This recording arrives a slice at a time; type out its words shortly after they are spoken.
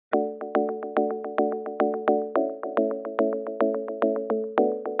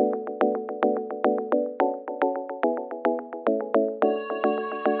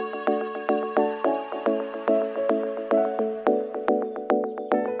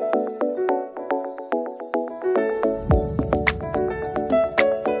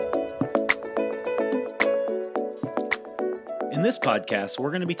this podcast, we're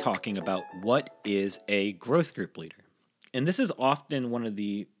going to be talking about what is a growth group leader. And this is often one of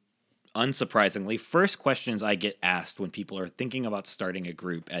the, unsurprisingly, first questions I get asked when people are thinking about starting a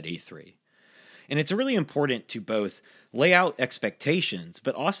group at A3. And it's really important to both lay out expectations,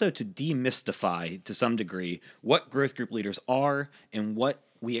 but also to demystify, to some degree, what growth group leaders are and what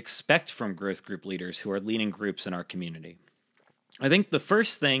we expect from growth group leaders who are leading groups in our community. I think the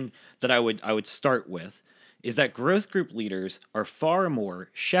first thing that I would start with is that growth group leaders are far more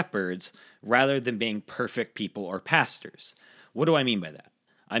shepherds rather than being perfect people or pastors. What do I mean by that?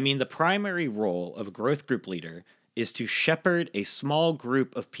 I mean the primary role of a growth group leader is to shepherd a small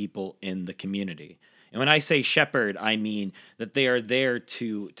group of people in the community. And when I say shepherd, I mean that they are there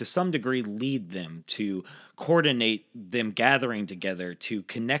to some degree, lead them, to coordinate them gathering together, to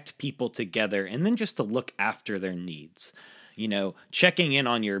connect people together, and then just to look after their needs. You know, checking in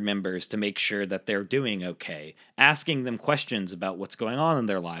on your members to make sure that they're doing okay, asking them questions about what's going on in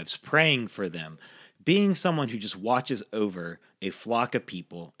their lives, praying for them, being someone who just watches over a flock of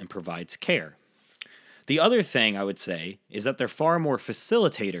people and provides care. The other thing I would say is that they're far more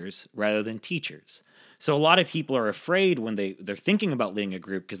facilitators rather than teachers. So a lot of people are afraid when they're thinking about leading a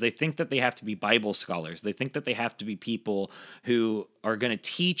group because they think that they have to be Bible scholars. They think that they have to be people who are going to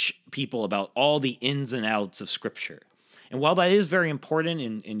teach people about all the ins and outs of Scripture. And while that is very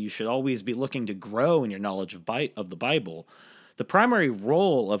important and you should always be looking to grow in your knowledge of the Bible, the primary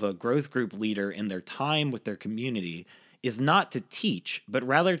role of a growth group leader in their time with their community is not to teach, but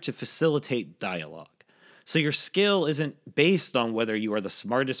rather to facilitate dialogue. So your skill isn't based on whether you are the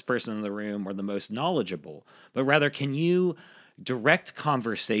smartest person in the room or the most knowledgeable, but rather can you direct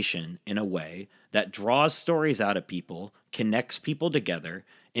conversation in a way that draws stories out of people, connects people together,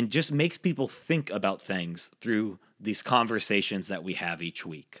 and just makes people think about things through these conversations that we have each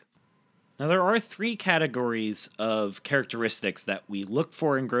week. Now, there are three categories of characteristics that we look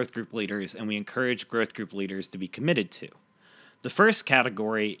for in growth group leaders and we encourage growth group leaders to be committed to. The first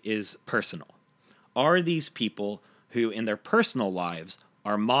category is personal. Are these people who in their personal lives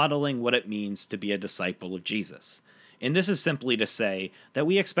are modeling what it means to be a disciple of Jesus? And this is simply to say that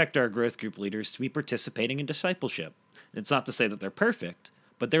we expect our growth group leaders to be participating in discipleship. It's not to say that they're perfect,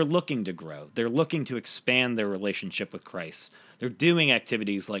 but they're looking to grow. They're looking to expand their relationship with Christ. They're doing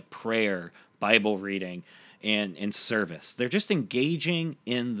activities like prayer, Bible reading, and service. They're just engaging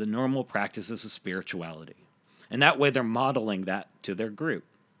in the normal practices of spirituality. And that way they're modeling that to their group.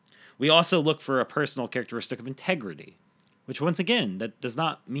 We also look for a personal characteristic of integrity, which once again, that does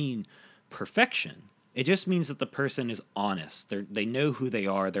not mean perfection. It just means that the person is honest. They know who they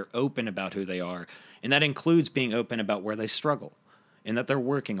are. They're open about who they are. And that includes being open about where they struggle and that they're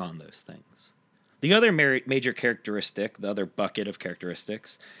working on those things. The other major characteristic, the other bucket of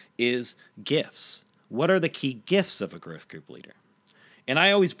characteristics, is gifts. What are the key gifts of a growth group leader? And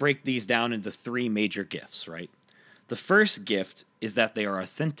I always break these down into three major gifts, right? The first gift is that they are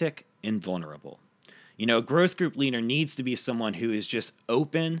authentic and vulnerable. You know, a growth group leader needs to be someone who is just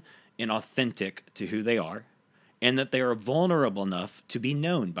open and authentic to who they are, and that they are vulnerable enough to be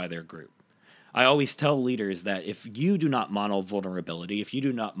known by their group. I always tell leaders that if you do not model vulnerability, if you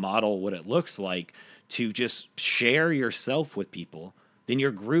do not model what it looks like to just share yourself with people, then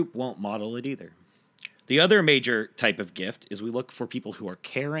your group won't model it either. The other major type of gift is we look for people who are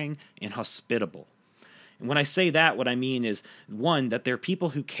caring and hospitable. And when I say that, what I mean is, one, that they're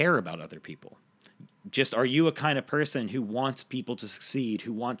people who care about other people. Just, are you a kind of person who wants people to succeed,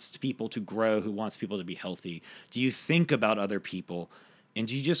 who wants people to grow, who wants people to be healthy? Do you think about other people? And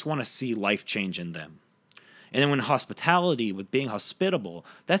do you just want to see life change in them? And then when hospitality, with being hospitable,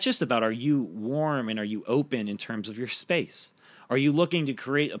 that's just about, are you warm and are you open in terms of your space? Are you looking to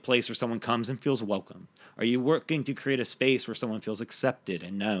create a place where someone comes and feels welcome? Are you working to create a space where someone feels accepted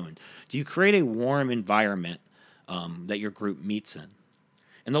and known? Do you create a warm environment that your group meets in?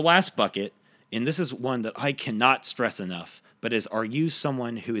 And the last bucket, and this is one that I cannot stress enough, but is, are you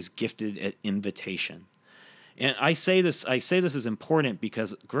someone who is gifted at invitation? And I say this is important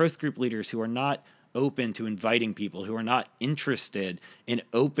because growth group leaders who are not open to inviting people, who are not interested in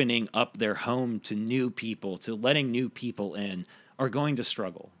opening up their home to new people, to letting new people in, are going to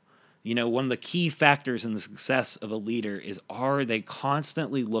struggle. You know, one of the key factors in the success of a leader is, are they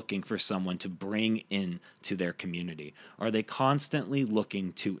constantly looking for someone to bring in to their community? Are they constantly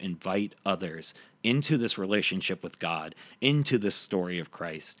looking to invite others into this relationship with God, into this story of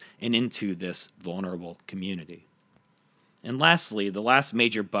Christ, and into this vulnerable community? And lastly, the last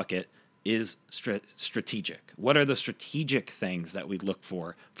major bucket is strategic. What are the strategic things that we look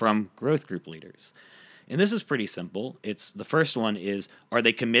for from growth group leaders? And this is pretty simple. The first one is, are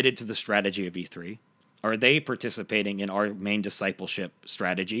they committed to the strategy of E3? Are they participating in our main discipleship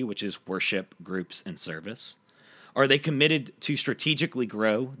strategy, which is worship, groups, and service? Are they committed to strategically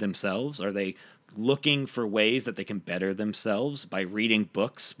grow themselves? Are they looking for ways that they can better themselves by reading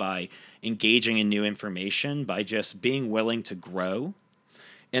books, by engaging in new information, by just being willing to grow?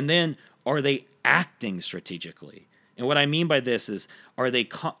 And then are they acting strategically? And what I mean by this is, are they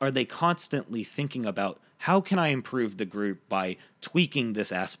constantly thinking about how can I improve the group by tweaking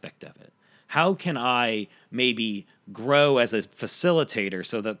this aspect of it? How can I maybe grow as a facilitator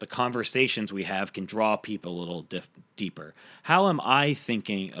so that the conversations we have can draw people a little deeper? How am I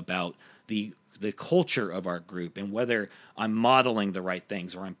thinking about the culture of our group and whether I'm modeling the right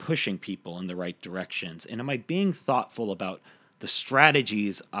things or I'm pushing people in the right directions? And am I being thoughtful about the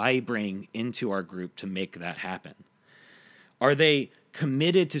strategies I bring into our group to make that happen? Are they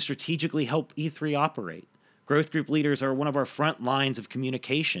committed to strategically help E3 operate? Growth group leaders are one of our front lines of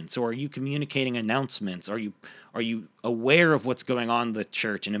communication. So are you communicating announcements? Are you aware of what's going on in the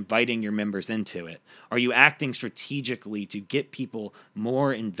church and inviting your members into it? Are you acting strategically to get people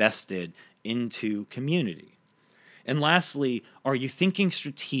more invested into community? And lastly, are you thinking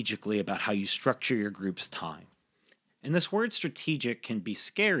strategically about how you structure your group's time? And this word strategic can be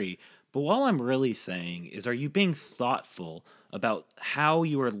scary, but all I'm really saying is, are you being thoughtful about how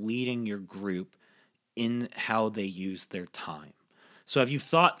you are leading your group in how they use their time? So have you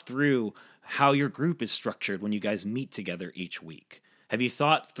thought through how your group is structured when you guys meet together each week? Have you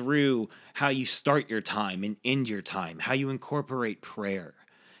thought through how you start your time and end your time, how you incorporate prayer?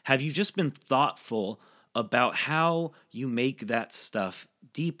 Have you just been thoughtful about how you make that stuff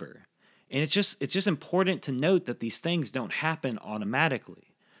deeper? And it's just important to note that these things don't happen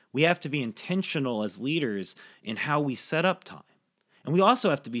automatically. We have to be intentional as leaders in how we set up time. And we also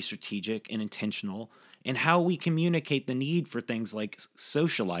have to be strategic and intentional in how we communicate the need for things like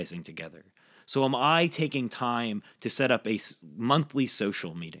socializing together. So am I taking time to set up a monthly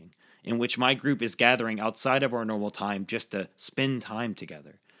social meeting in which my group is gathering outside of our normal time just to spend time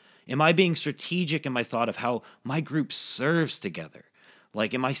together? Am I being strategic in my thought of how my group serves together?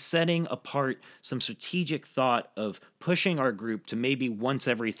 Like, am I setting apart some strategic thought of pushing our group to maybe once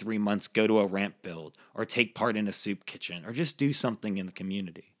every 3 months go to a ramp build or take part in a soup kitchen or just do something in the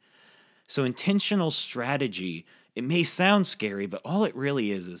community? So, intentional strategy, it may sound scary, but all it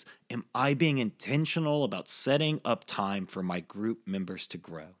really is am I being intentional about setting up time for my group members to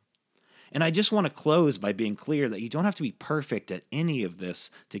grow? And I just want to close by being clear that you don't have to be perfect at any of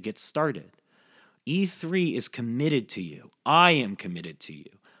this to get started. E3 is committed to you. I am committed to you.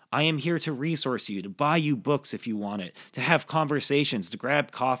 I am here to resource you, to buy you books if you want it, to have conversations, to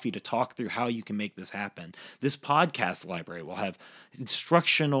grab coffee, to talk through how you can make this happen. This podcast library will have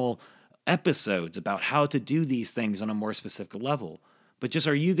instructional episodes about how to do these things on a more specific level. But just,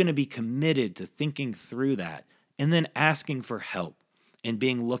 are you going to be committed to thinking through that and then asking for help and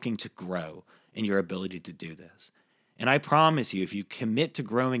being looking to grow in your ability to do this? And I promise you, if you commit to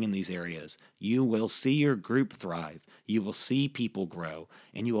growing in these areas, you will see your group thrive. You will see people grow,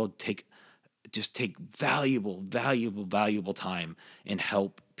 and you will take valuable, valuable, valuable time and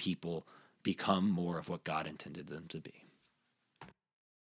help people become more of what God intended them to be.